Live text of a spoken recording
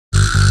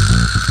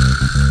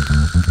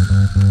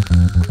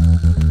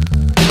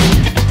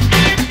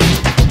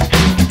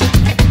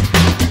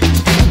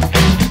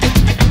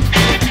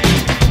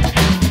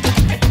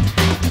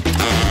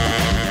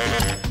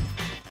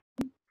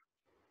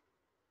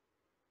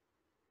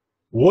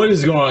What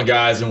is going on,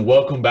 guys, and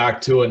welcome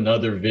back to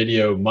another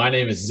video. My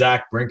name is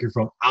Zach Brinker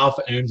from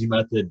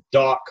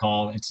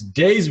alphaenergymethod.com. In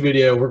today's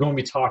video, we're going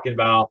to be talking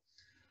about,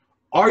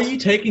 are you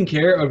taking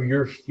care of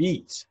your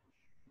feet?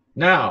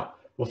 Now,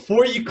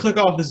 before you click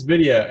off this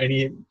video and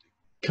you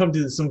come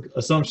to some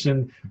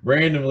assumption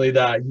randomly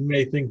that you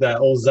may think that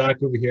old Zach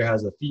over here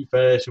has a feet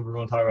fetish and we're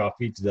going to talk about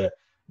feet today.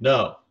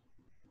 No,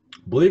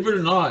 believe it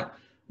or not,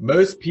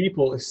 most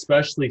people,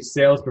 especially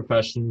sales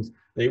professionals,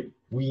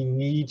 we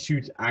need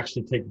to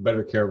actually take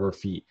better care of our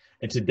feet.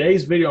 In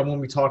today's video, I'm going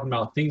to be talking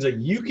about things that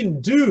you can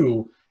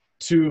do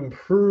to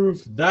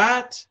improve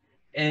that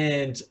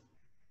and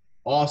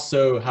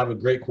also have a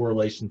great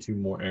correlation to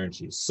more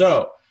energy.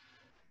 So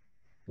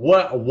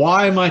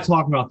why am I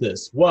talking about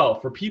this? Well,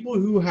 for people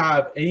who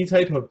have any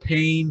type of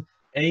pain,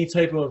 any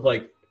type of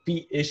like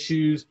feet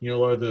issues,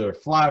 whether they're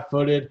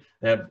flat-footed,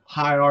 they have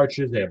high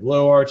arches, they have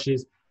low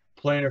arches,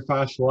 plantar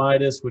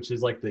fasciitis, which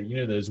is like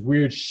those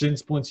weird shin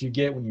splints you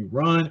get when you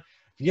run.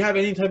 If you have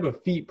any type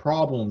of feet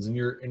problems and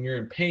you're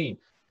in pain,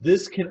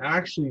 this can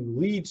actually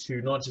lead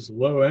to not just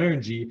low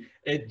energy,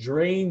 it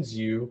drains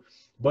you,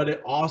 but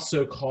it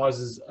also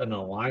causes an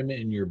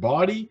alignment in your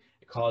body.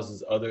 It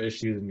causes other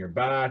issues in your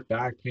back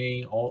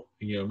pain,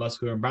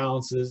 muscular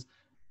imbalances.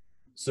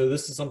 So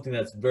this is something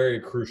that's very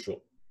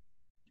crucial.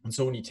 And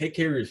so when you take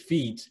care of your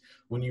feet,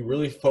 when you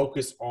really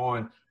focus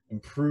on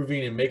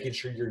improving and making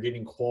sure you're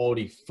getting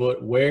quality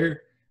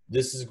footwear,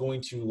 this is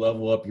going to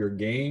level up your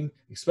game,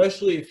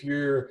 especially if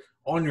you're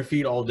on your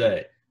feet all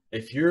day.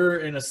 If you're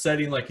in a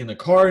setting like in the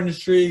car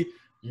industry,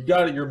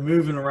 you're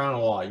moving around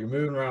a lot. You're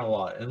moving around a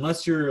lot.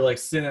 Unless you're like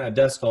sitting at a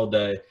desk all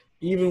day,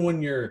 even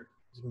when you're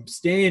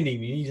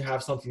standing, you need to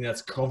have something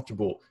that's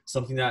comfortable,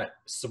 something that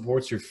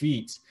supports your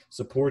feet,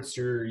 supports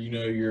your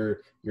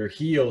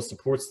heel,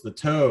 supports the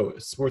toe,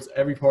 supports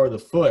every part of the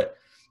foot.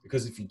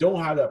 Because if you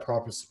don't have that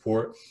proper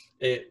support,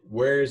 it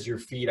wears your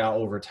feet out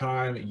over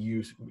time.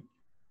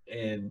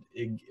 And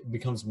it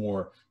becomes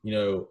more,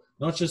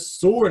 not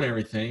just sore and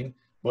everything,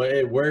 but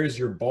it wears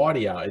your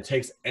body out. It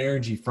takes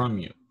energy from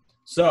you.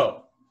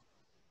 So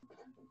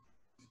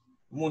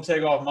I'm going to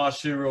take off my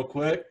shoe real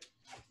quick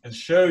and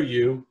show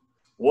you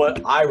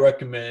what I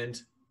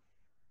recommend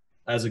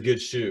as a good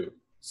shoe.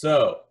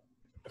 So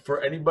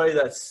for anybody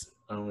I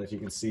don't know if you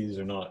can see these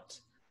or not,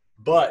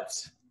 but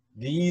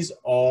these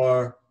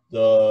are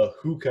the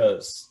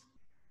Hokas.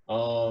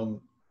 I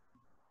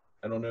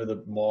don't know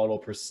the model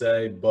per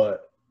se,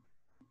 but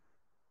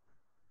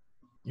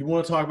you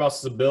want to talk about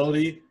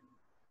stability,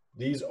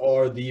 these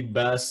are the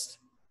best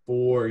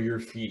for your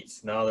feet.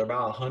 Now they're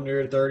about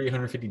 $130,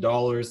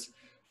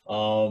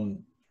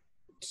 $150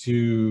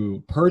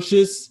 to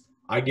purchase.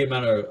 I get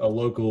them at a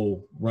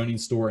local running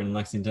store in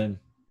Lexington.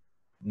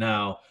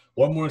 Now,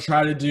 what I'm going to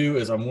try to do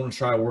is I'm going to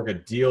try to work a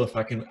deal. If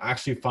I can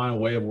actually find a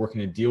way of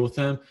working a deal with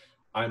them,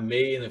 I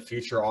may in the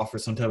future offer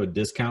some type of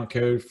discount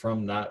code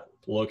from that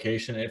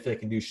location if they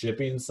can do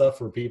shipping and stuff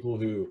for people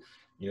who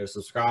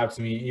subscribe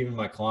to me, even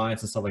my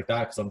clients and stuff like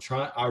that.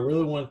 Because I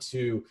really want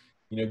to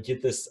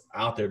get this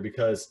out there,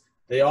 because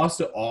they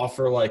also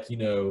offer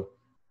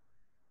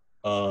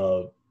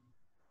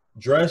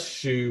dress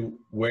shoe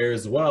wear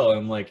as well,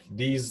 and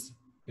these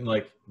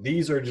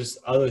are just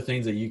other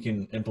things that you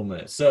can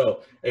implement.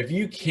 So if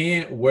you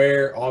can't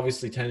wear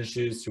obviously tennis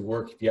shoes to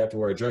work, if you have to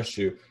wear a dress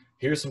shoe,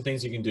 here's some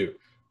things you can do.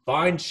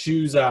 Find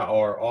shoes that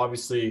are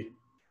obviously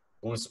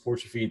going to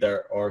support your feet,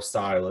 that are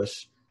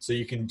stylish. So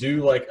you can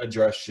do like a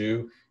dress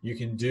shoe. You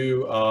can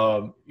do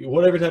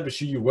whatever type of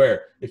shoe you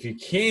wear. If you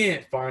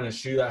can't find a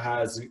shoe that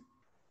has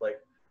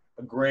like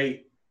a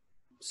great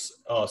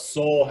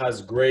sole,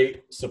 has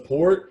great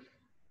support,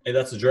 and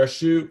that's a dress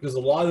shoe, because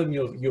a lot of them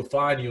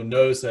you'll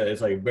notice that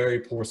it's like very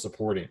poor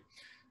supporting.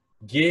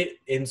 Get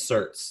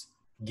inserts,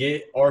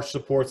 get arch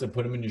supports, and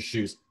put them in your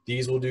shoes.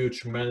 These will do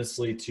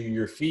tremendously to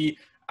your feet,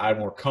 add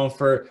more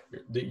comfort.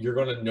 You're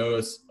going to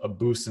notice a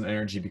boost in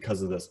energy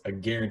because of this, I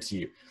guarantee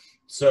you.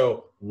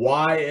 So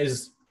why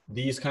is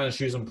these kind of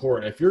shoes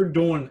important? If you're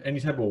doing any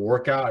type of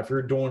workout, if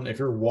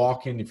you're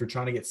walking, if you're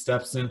trying to get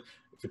steps in,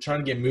 if you're trying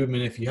to get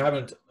movement, if you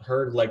haven't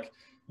heard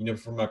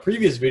from my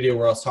previous video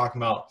where I was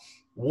talking about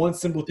one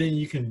simple thing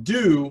you can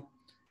do,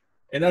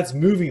 and that's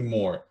moving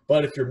more.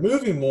 But if you're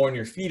moving more and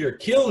your feet are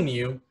killing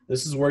you,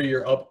 this is where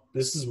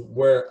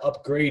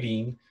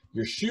upgrading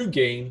your shoe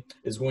game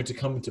is going to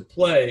come into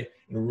play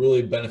and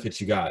really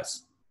benefit you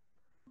guys.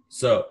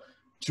 So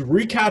to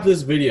recap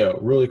this video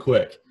really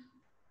quick,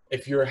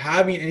 if you're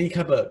having any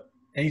type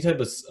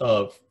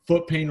of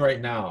foot pain right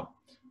now,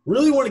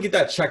 really want to get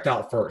that checked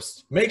out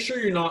first. Make sure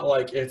you're not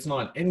it's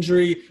not an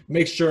injury.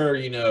 Make sure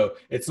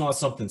it's not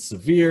something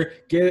severe.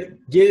 Get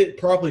it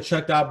properly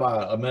checked out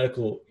by a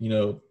medical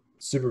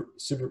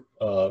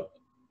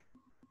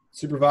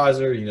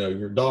supervisor.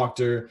 Your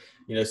doctor.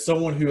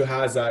 Someone who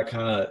has that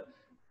kind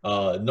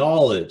of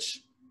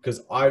knowledge.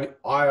 Because I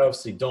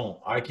obviously don't.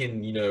 I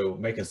can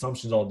make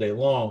assumptions all day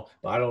long,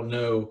 but I don't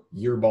know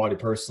your body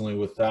personally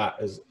with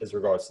that as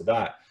regards to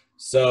that.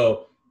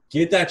 So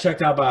get that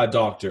checked out by a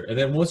doctor, and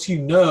then once that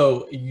you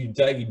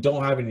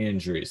don't have any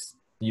injuries,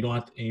 you don't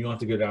have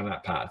to go down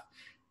that path.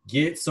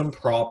 get some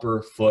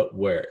proper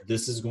footwear.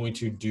 This is going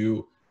to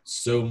do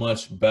so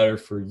much better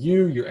for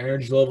you, your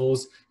energy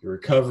levels, your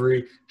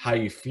recovery, how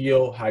you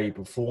feel, how you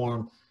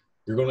perform.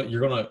 You're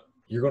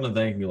gonna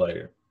thank me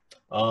later.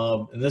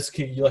 And this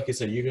can, like I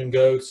said, you can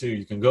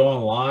go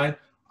online.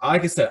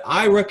 Like I said,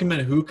 I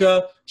recommend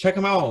Hookah. Check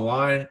them out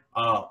online.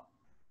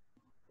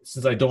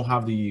 Since I don't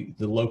have the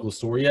local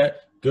store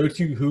yet, go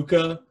to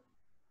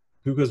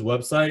Hookah's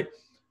website.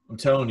 I'm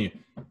telling you,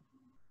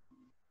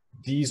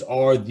 these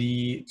are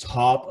the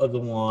top of the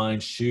line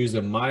shoes,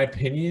 in my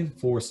opinion,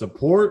 for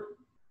support,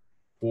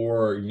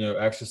 for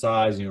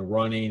exercise,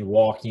 running,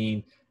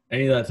 walking,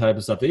 any of that type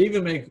of stuff. They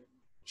even make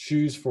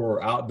shoes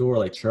for outdoor,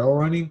 like trail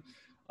running.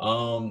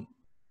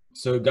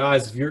 So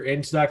guys, if you're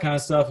into that kind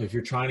of stuff, if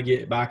you're trying to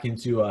get back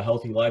into a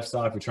healthy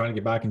lifestyle, if you're trying to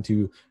get back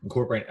into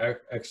incorporating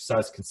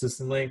exercise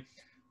consistently,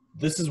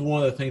 this is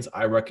one of the things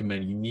I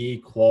recommend. You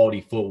need quality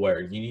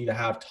footwear. You need to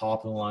have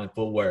top of the line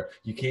footwear.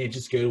 You can't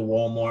just go to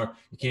Walmart.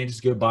 You can't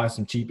just go buy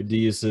some cheap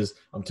Adidas's.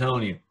 I'm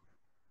telling you,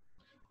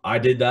 I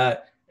did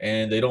that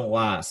and they don't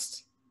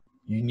last.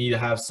 You need to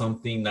have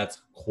something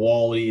that's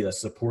quality, that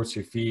supports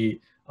your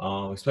feet,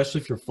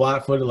 especially if you're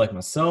flat-footed like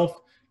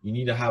myself. You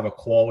need to have a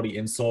quality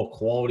insole,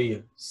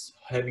 quality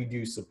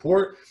heavy-duty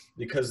support,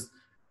 because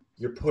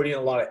you're putting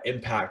a lot of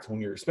impact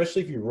when you're,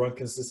 especially if you run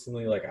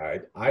consistently like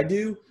I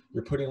do,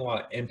 you're putting a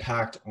lot of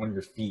impact on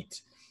your feet.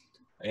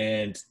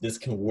 And this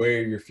can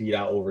wear your feet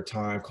out over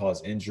time,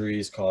 cause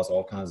injuries, cause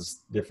all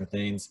kinds of different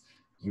things.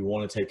 You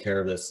want to take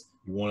care of this.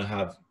 You want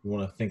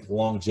to think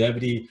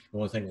longevity. You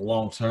want to think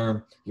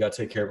long-term. You got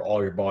to take care of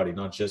all your body,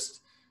 not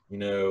just,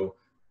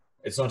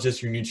 it's not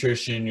just your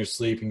nutrition, your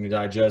sleep, and your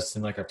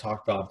digestion. Like I've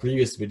talked about in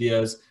previous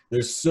videos,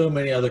 there's so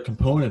many other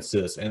components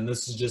to this, and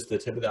this is just the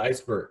tip of the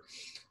iceberg.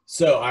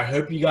 So I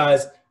hope you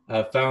guys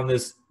have found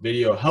this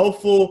video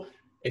helpful.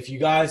 If you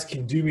guys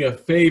can do me a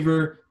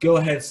favor, go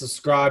ahead and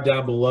subscribe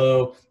down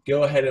below.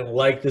 Go ahead and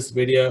like this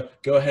video.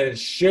 Go ahead and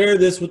share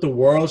this with the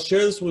world.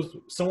 Share this with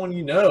someone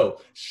you know.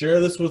 Share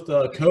this with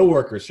a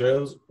coworker. Share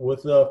this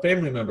with a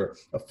family member,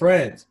 a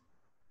friend.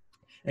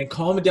 And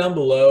comment down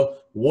below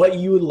what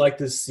you would like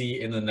to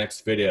see in the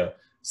next video.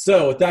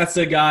 So with that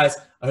said, guys,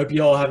 I hope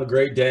you all have a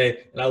great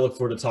day, and I look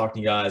forward to talking to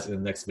you guys in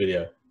the next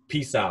video.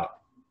 Peace out.